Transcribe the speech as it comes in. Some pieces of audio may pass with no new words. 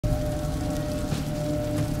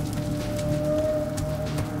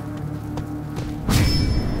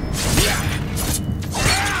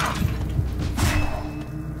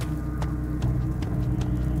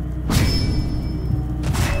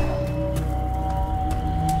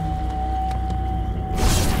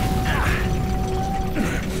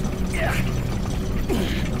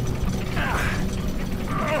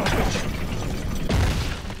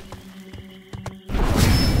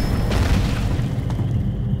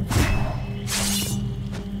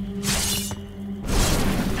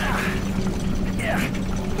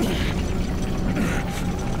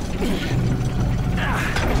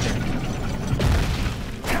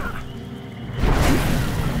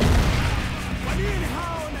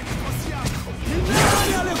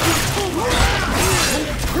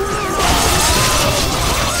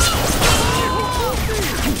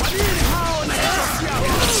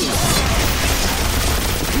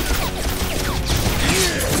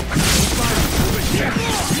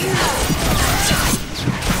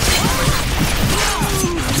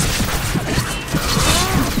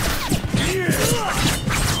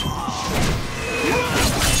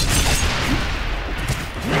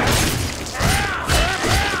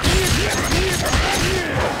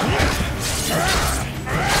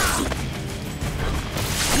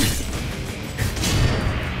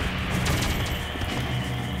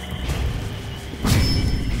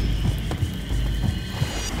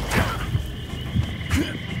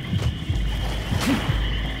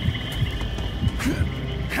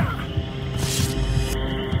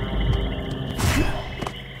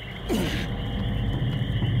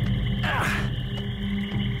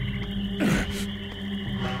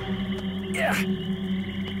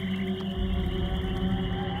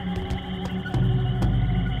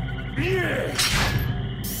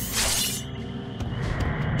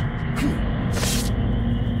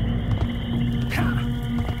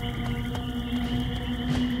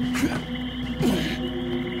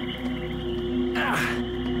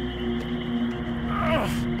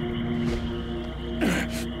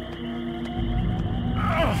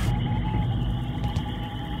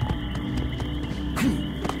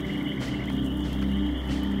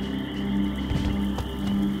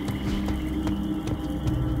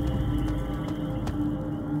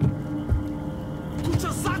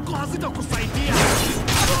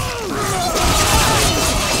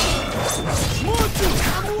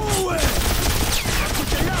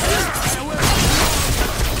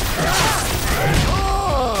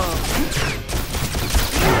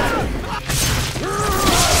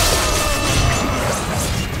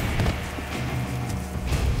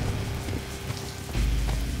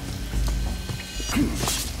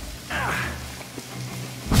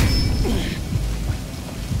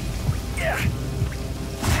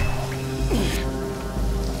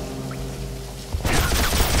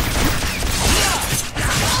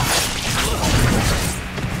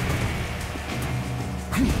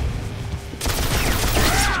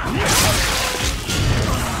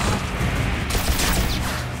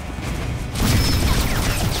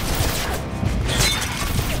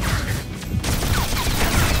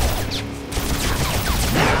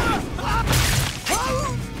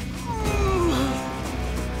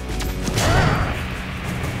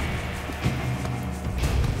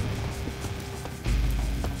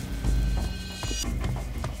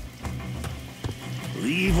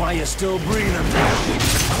Leave while you're still breathing.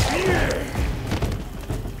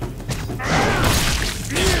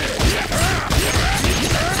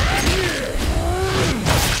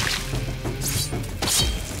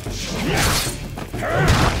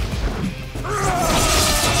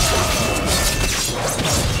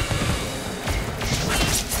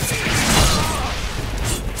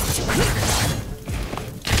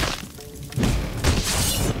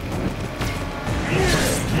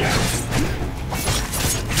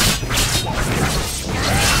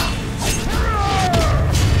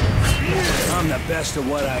 I'm the best at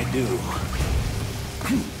what I do.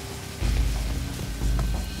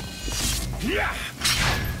 Yeah.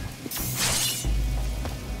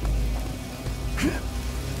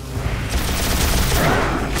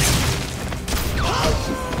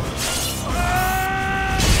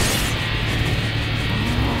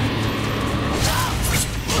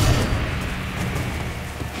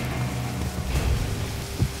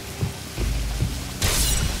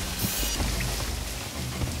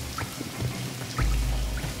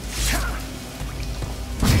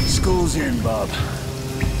 School's in, bub.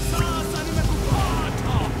 Sasa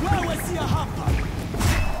nimekupata. Wewe si hapa.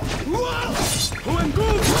 Uwe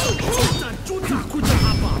nguvu. Utajuta kuja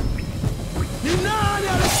hapa. Ni nani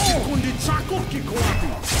alikuwa kikundi chako kiko wapi?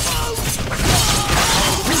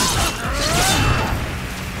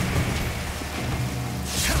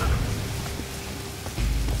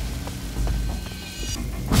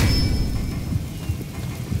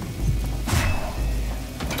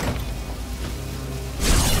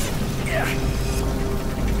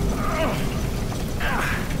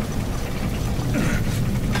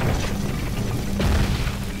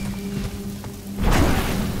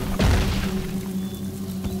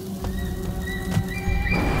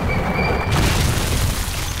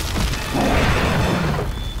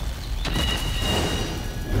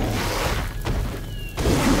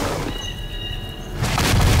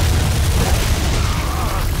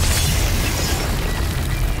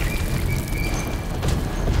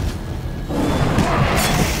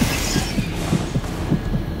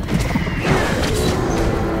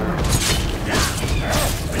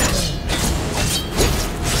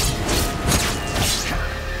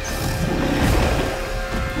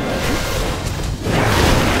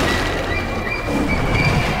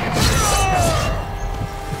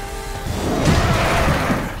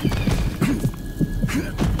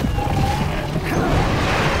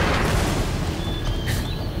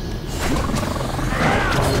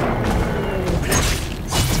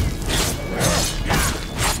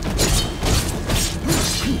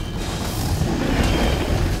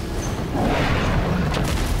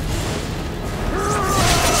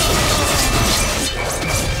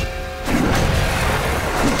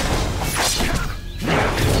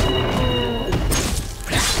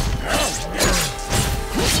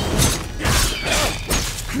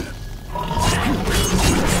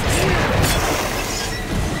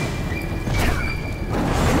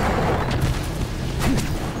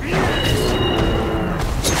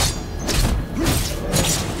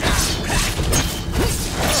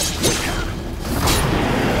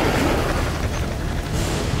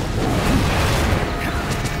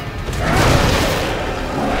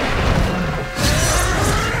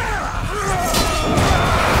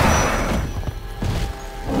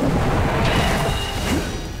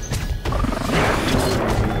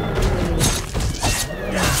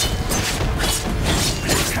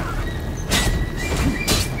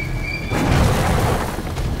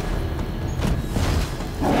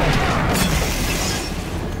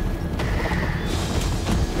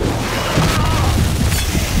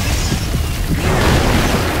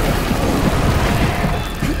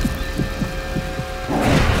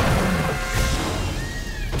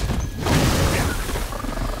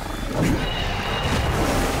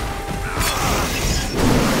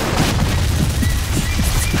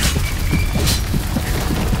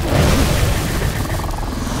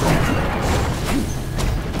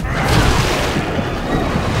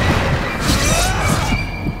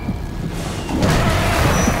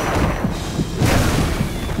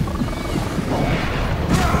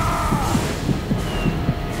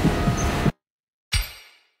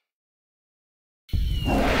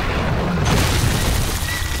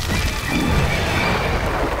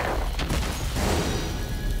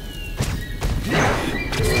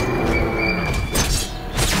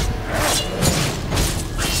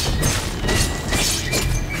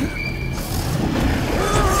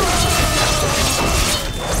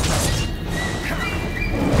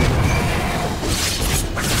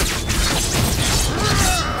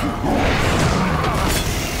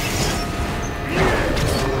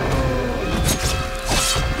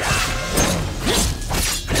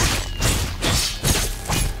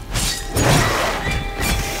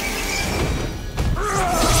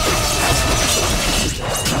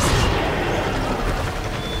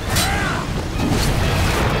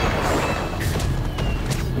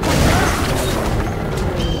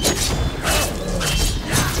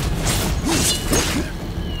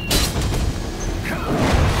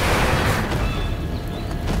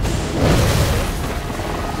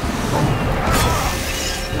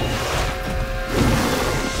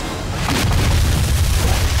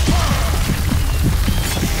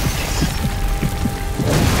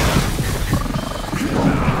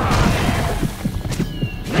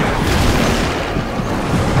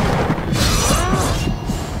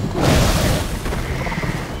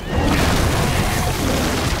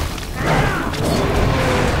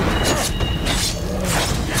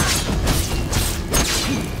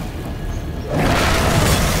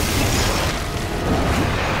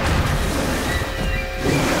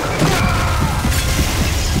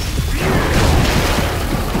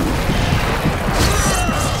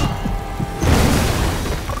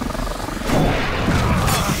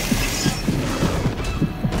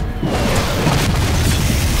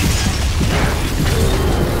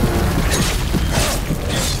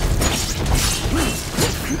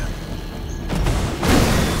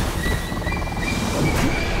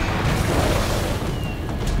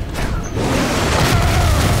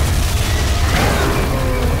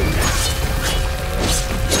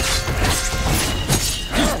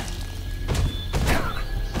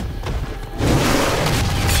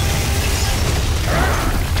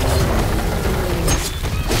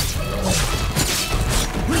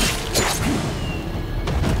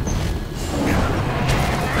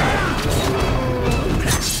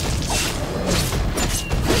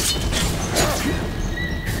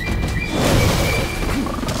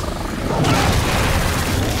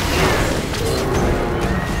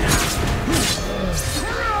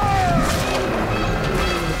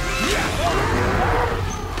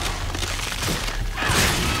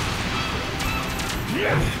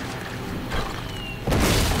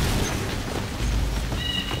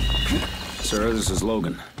 sir. This is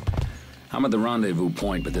Logan. I'm at the rendezvous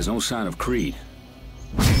point, but there's no sign of Creed.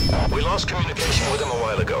 We lost communication with him a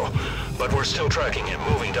while ago, but we're still tracking him,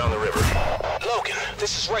 moving down the river. Logan,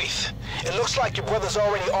 this is Wraith. It looks like your brother's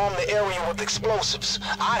already armed the area with explosives.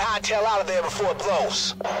 I'd hightail out of there before it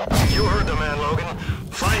blows. You heard the man, Logan.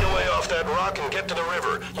 Find a way off that rock and get to the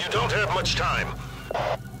river. You don't have much time.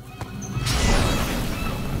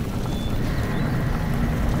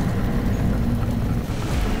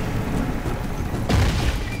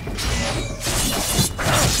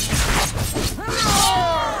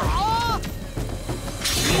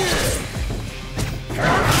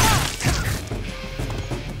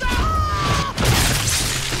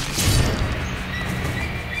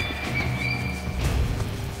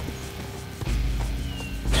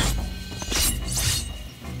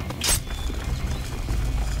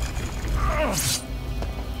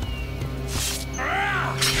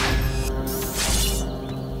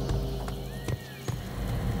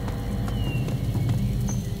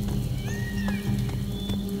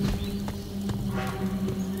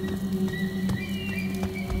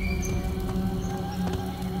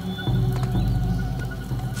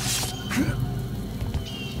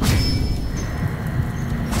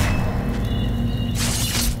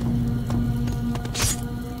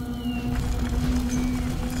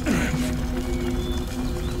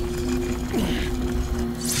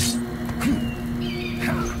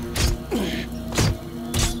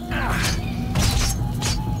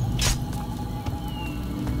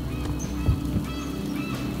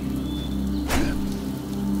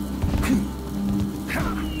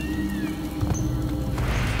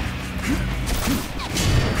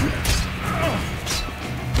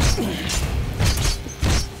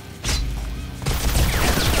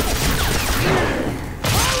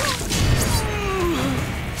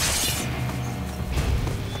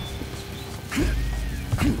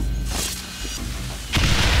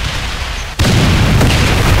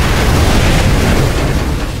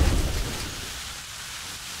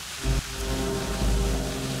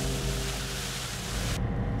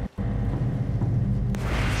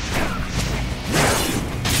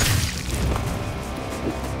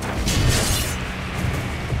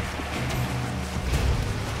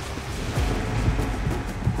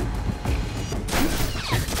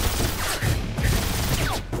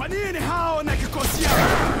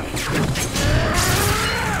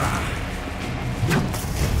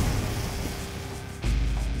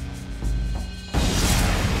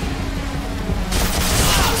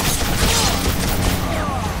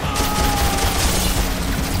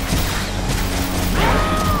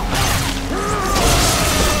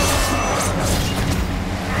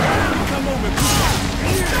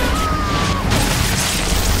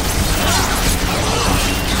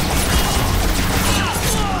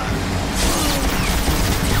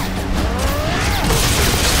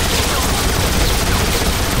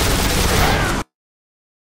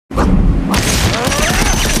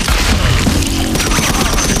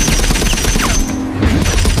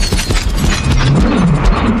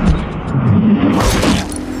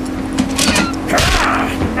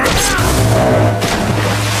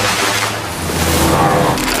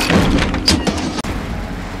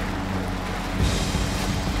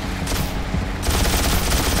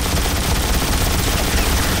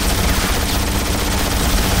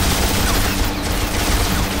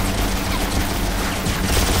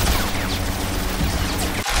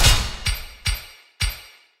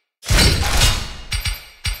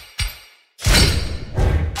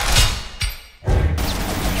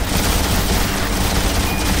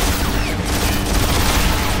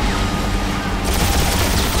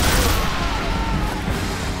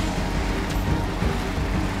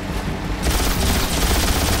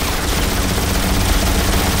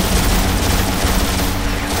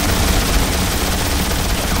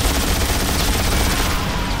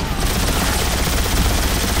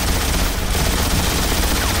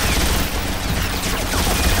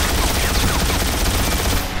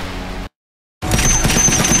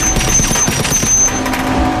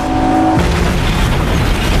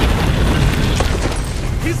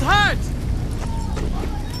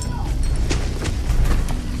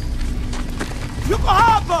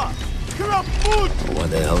 What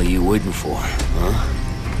the hell are you waiting for,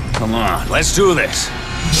 huh? Come on, let's do this.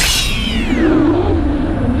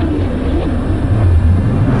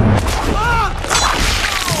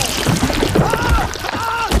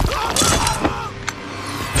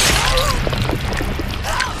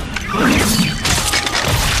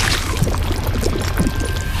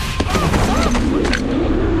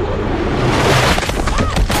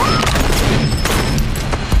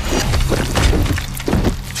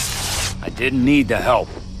 I didn't need the help.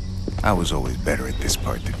 I was always better at this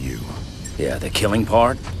part than you. Yeah, the killing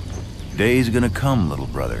part? Day's gonna come, little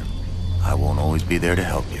brother. I won't always be there to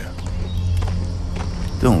help you.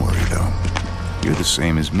 Don't worry, though. You're the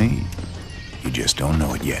same as me. You just don't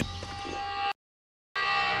know it yet.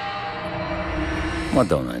 What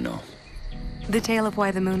don't I know? The tale of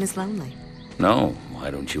why the moon is lonely. No, why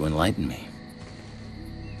don't you enlighten me?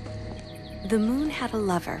 The moon had a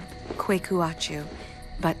lover, Kwekuachu,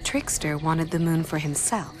 but Trickster wanted the moon for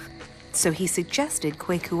himself. So he suggested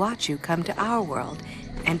Kwekuachu come to our world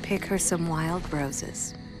and pick her some wild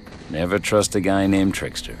roses. Never trust a guy named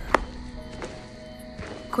Trickster.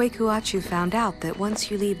 Kwekuachu found out that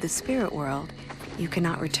once you leave the spirit world, you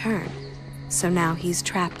cannot return. So now he's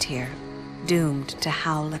trapped here, doomed to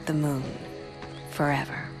howl at the moon.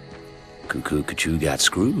 Forever. Cuckoo got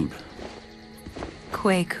screwed.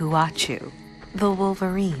 Kwekuachu, the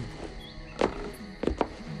Wolverine.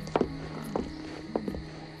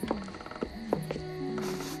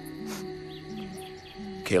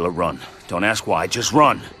 Kayla, run. Don't ask why, just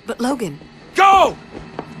run. But Logan... Go!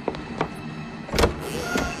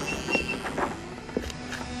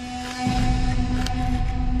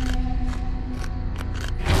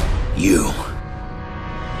 You.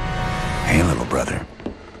 Hey, little brother.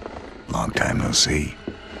 Long time no see.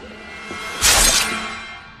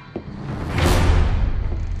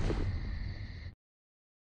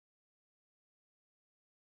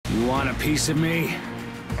 You want a piece of me?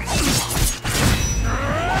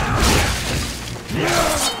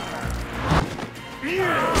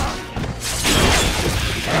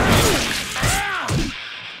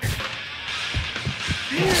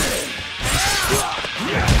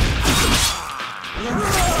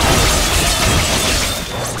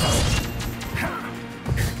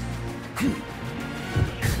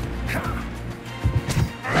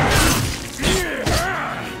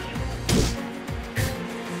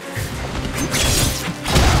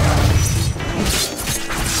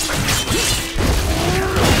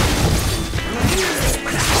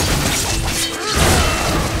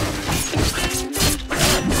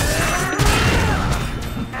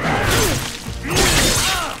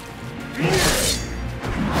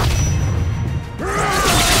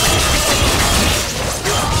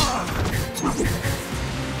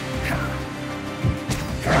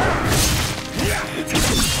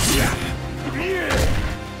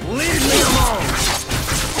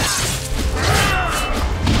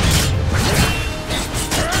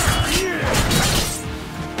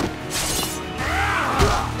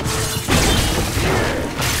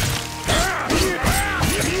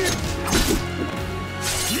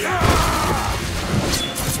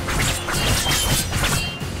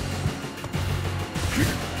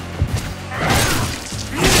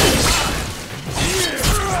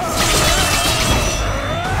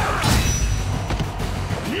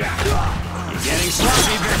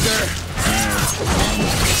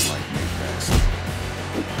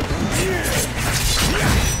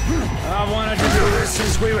 I wanted to do this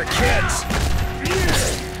since we were kids.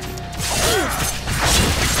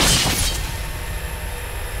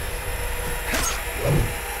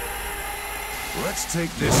 Let's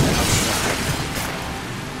take this outside.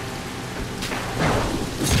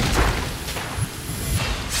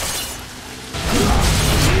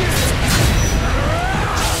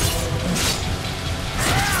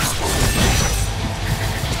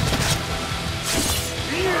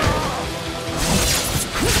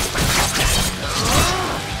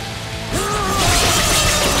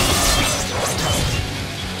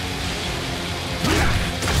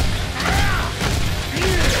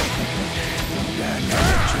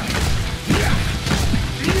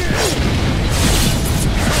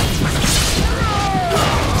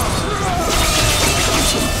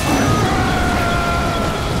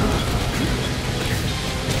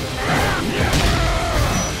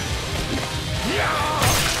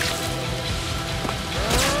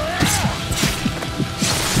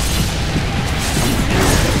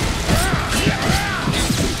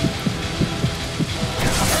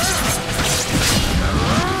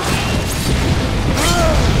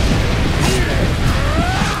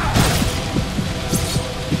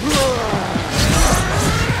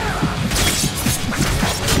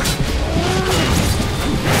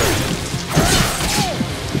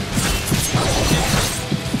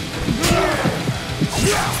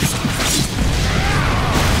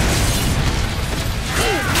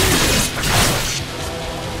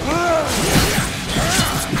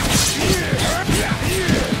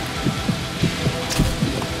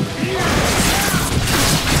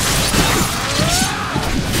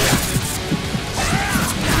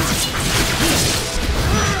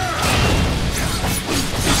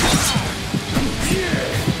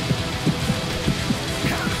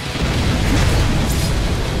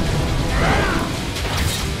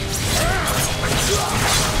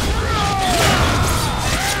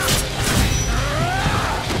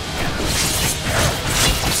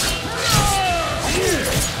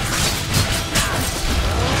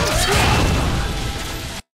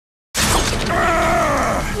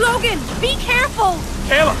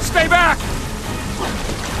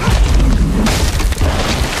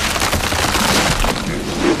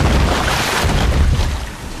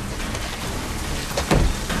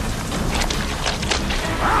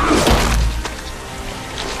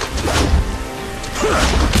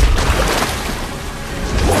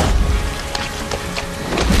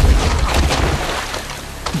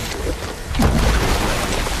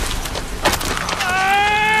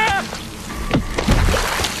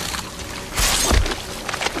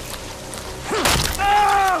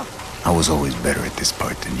 always better at this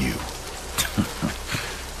part than you.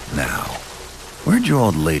 Now, where'd your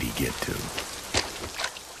old lady get to?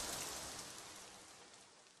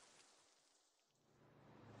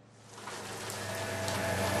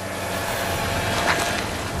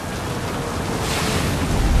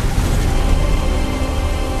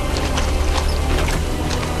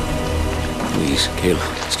 Please,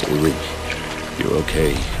 Kayla, stay with me. You're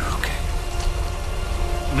okay. You're okay.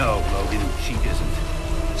 No, Logan, she isn't.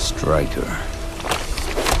 Strike her.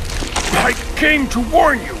 I came to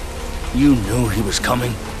warn you. You knew he was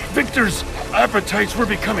coming? Victor's appetites were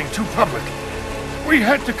becoming too public. We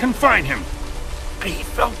had to confine him. He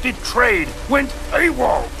felt betrayed, went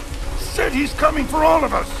AWOL. Said he's coming for all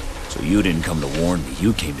of us. So you didn't come to warn me,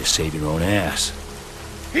 you came to save your own ass.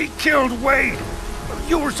 He killed Wade.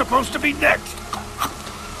 You were supposed to be next.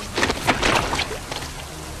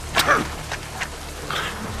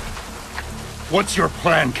 What's your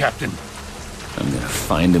plan, Captain? I'm gonna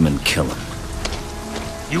find him and kill him.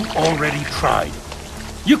 You already tried.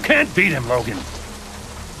 You can't beat him, Logan.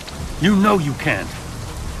 You know you can't.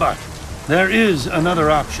 But there is another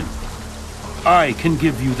option. I can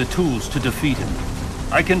give you the tools to defeat him.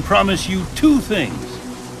 I can promise you two things.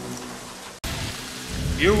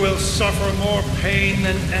 You will suffer more pain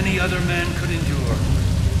than any other man could endure.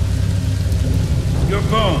 Your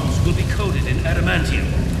bones will be coated in adamantium.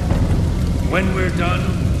 When we're done,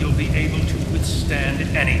 you'll be able to withstand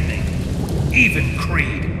anything, even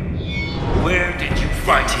Creed. Where did you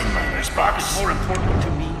find him? This box is more important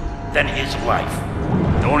to me than his life.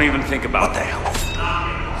 Don't even think about What the hell?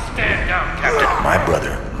 Stand down, Captain. My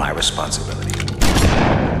brother, my responsibility.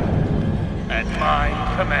 At my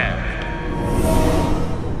command.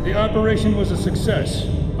 The operation was a success,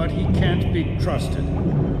 but he can't be trusted.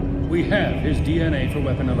 We have his DNA for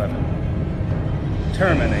Weapon 11.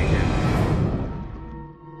 Terminate him.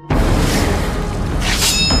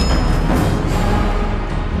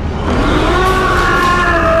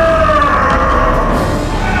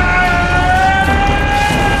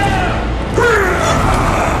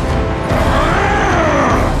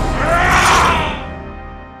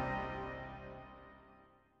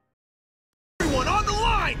 Everyone on the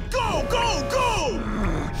line! Go, go, go!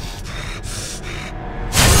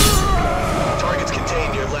 Targets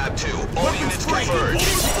contained near Lab 2. All units converge.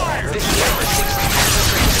 Fire!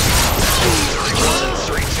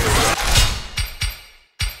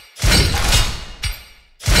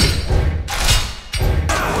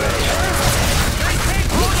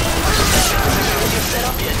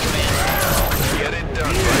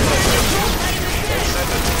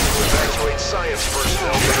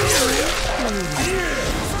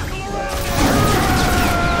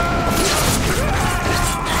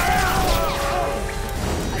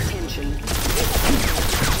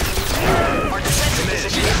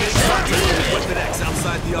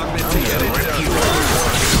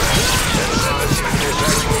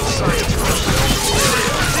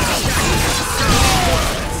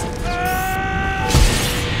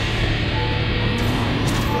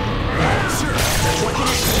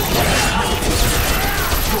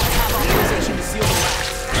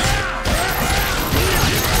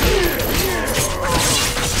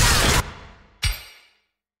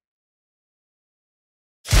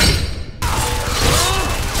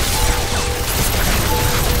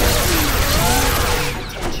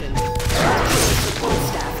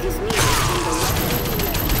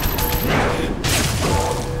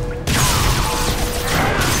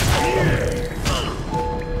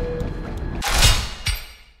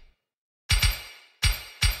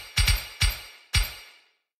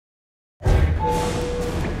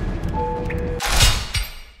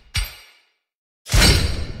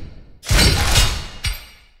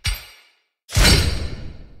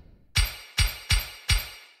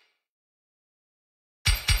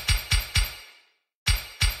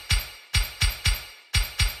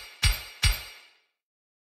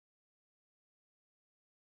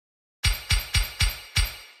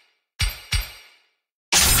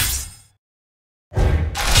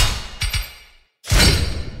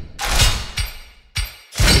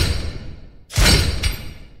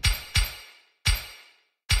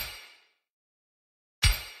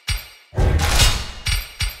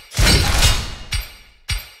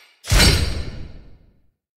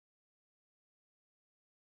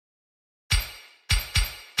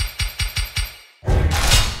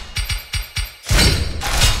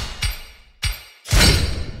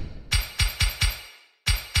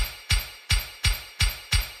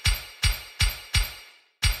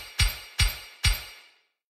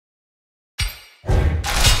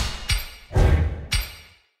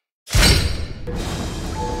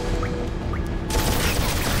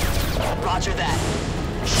 Roger that.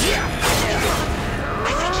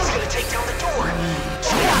 I think he's gonna take down the door.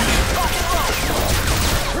 Squad, lock and roll.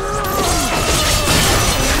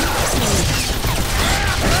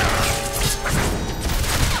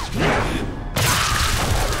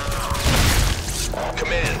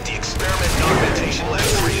 Command, the experiment in Augmentation Lab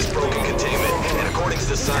 3 is broken containment, and according to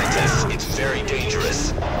the scientists, it's very dangerous.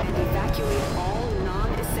 Evacuate all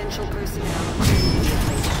non-essential personnel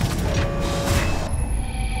immediately.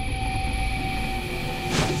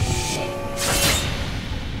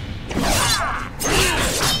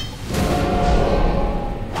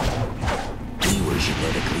 We were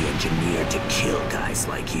genetically engineered to kill guys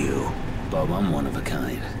like you. Bob, I'm one of a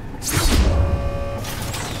kind.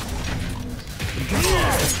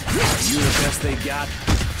 You the best they got?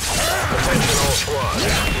 Attention all squads. The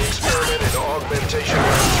experiment in Augmentation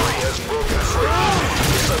Lab 3 has broken free.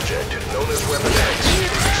 The subject, known as Weapon X,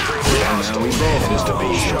 is extremely hostile and is to be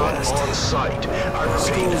shot on sight. I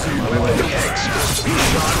repeat, Weapon X is to be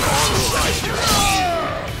shot on sight.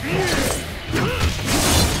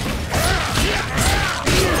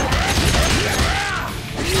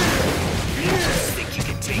 Think you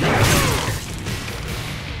can take it?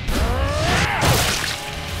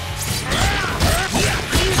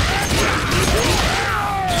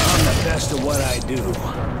 Best of what I do.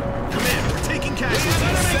 Come in, we're taking casualties.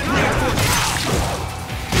 Send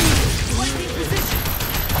reinforcements.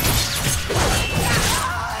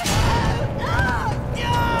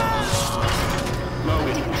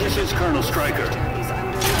 Logan, this is Colonel Stryker. Do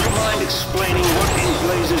you mind explaining what in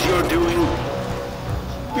blazes you're doing?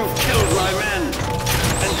 You've killed my men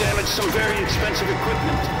and damaged some very expensive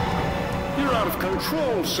equipment. You're out of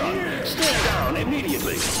control, son. Stand down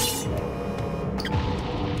immediately.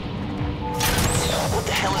 What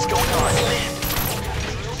the hell is going on, Command?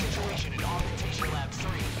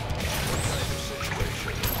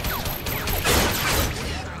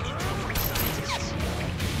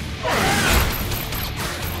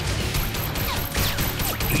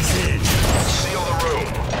 He's in. Seal the room.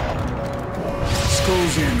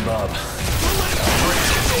 Skull's in, Bob.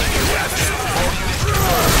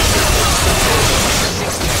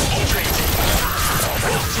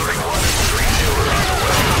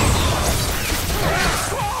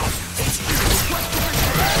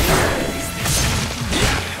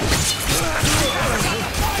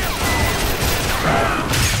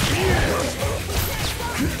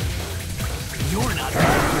 You're not.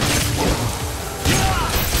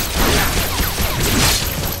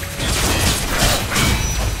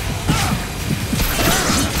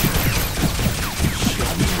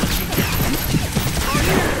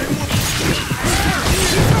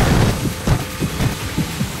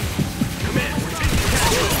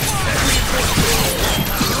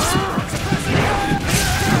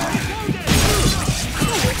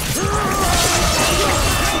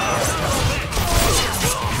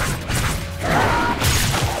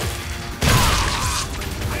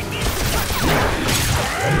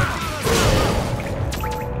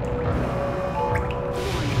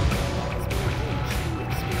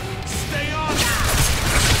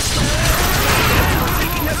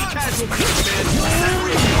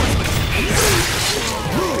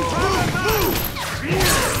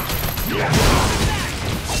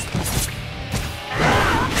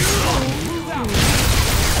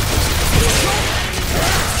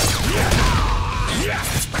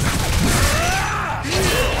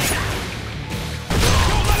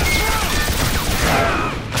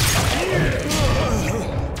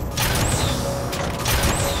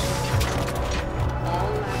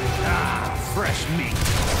 Fresh meat.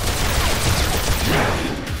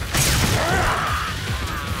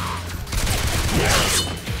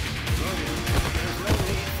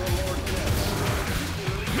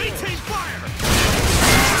 Maintain fire!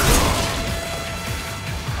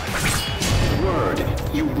 Word,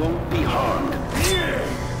 you won't be harmed.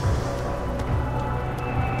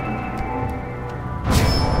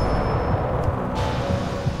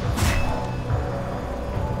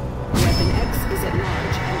 Weapon X is at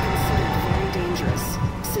large and considered very dangerous.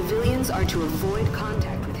 Civilians are to avoid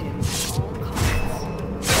contact with him at all costs.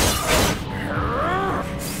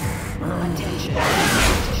 Attention.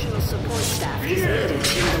 Additional support staff is needed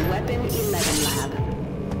in the Weapon 11 lab.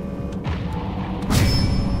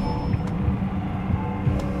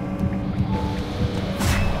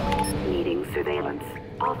 Needing surveillance.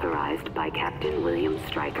 Authorized by Captain William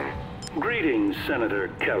Stryker. Greetings, Senator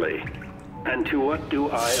Kelly. And to what do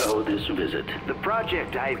I owe this visit? The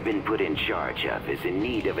project I've been put in charge of is in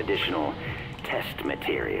need of additional test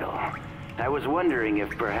material. I was wondering if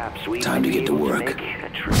perhaps we Time might to be get to able work. make a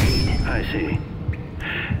trade. I see.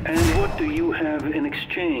 And what do you have in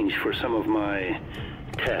exchange for some of my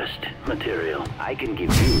test material? I can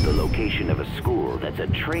give you the location of a school that's a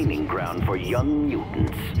training ground for young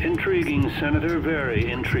mutants. Intriguing, Senator,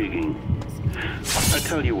 very intriguing. I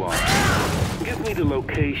tell you what, give me the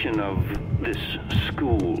location of this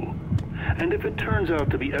school. And if it turns out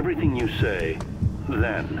to be everything you say,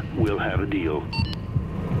 then we'll have a deal.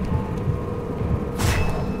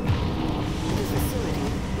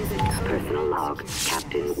 Personal log,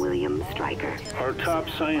 Captain William Stryker. Our top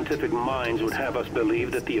scientific minds would have us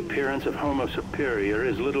believe that the appearance of Homo Superior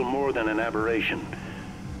is little more than an aberration.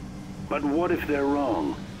 But what if they're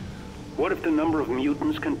wrong? What if the number of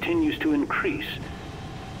mutants continues to increase?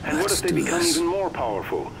 And what if they become even more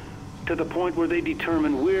powerful? To the point where they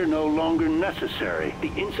determine we're no longer necessary.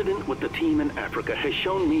 The incident with the team in Africa has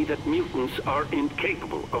shown me that mutants are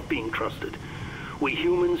incapable of being trusted. We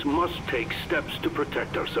humans must take steps to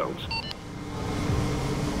protect ourselves.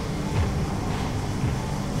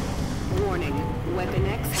 Warning, Weapon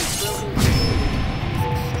X has broken through.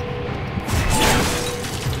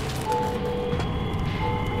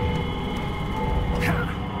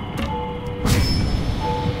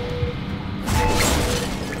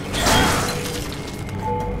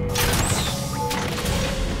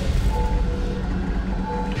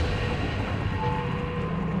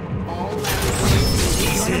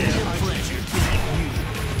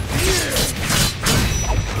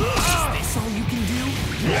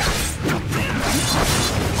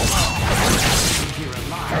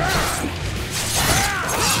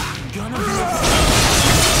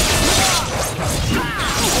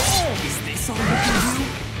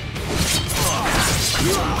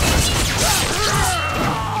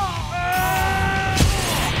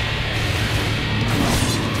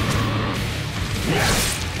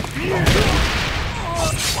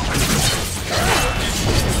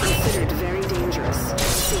 Considered very dangerous.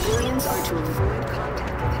 Civilians are to avoid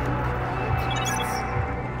contact with him at all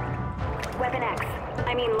costs. Weapon X,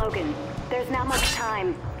 I mean Logan, there's not much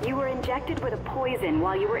time. You were injected with a poison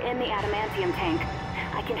while you were in the adamantium tank.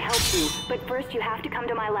 I can help you, but first you have to come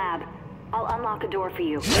to my lab. I'll unlock a door for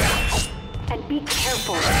you. And be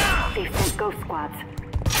careful. They've sent ghost squads.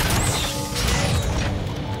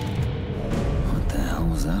 What the hell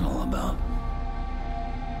was that all about?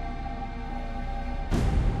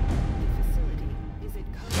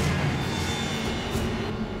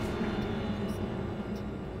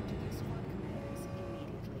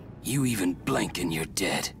 You even blink and you're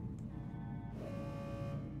dead.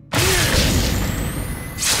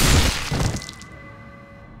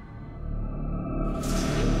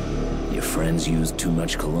 Your friends used too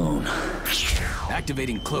much cologne.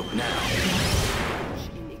 Activating cloak now.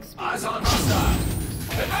 Eyes on hostile.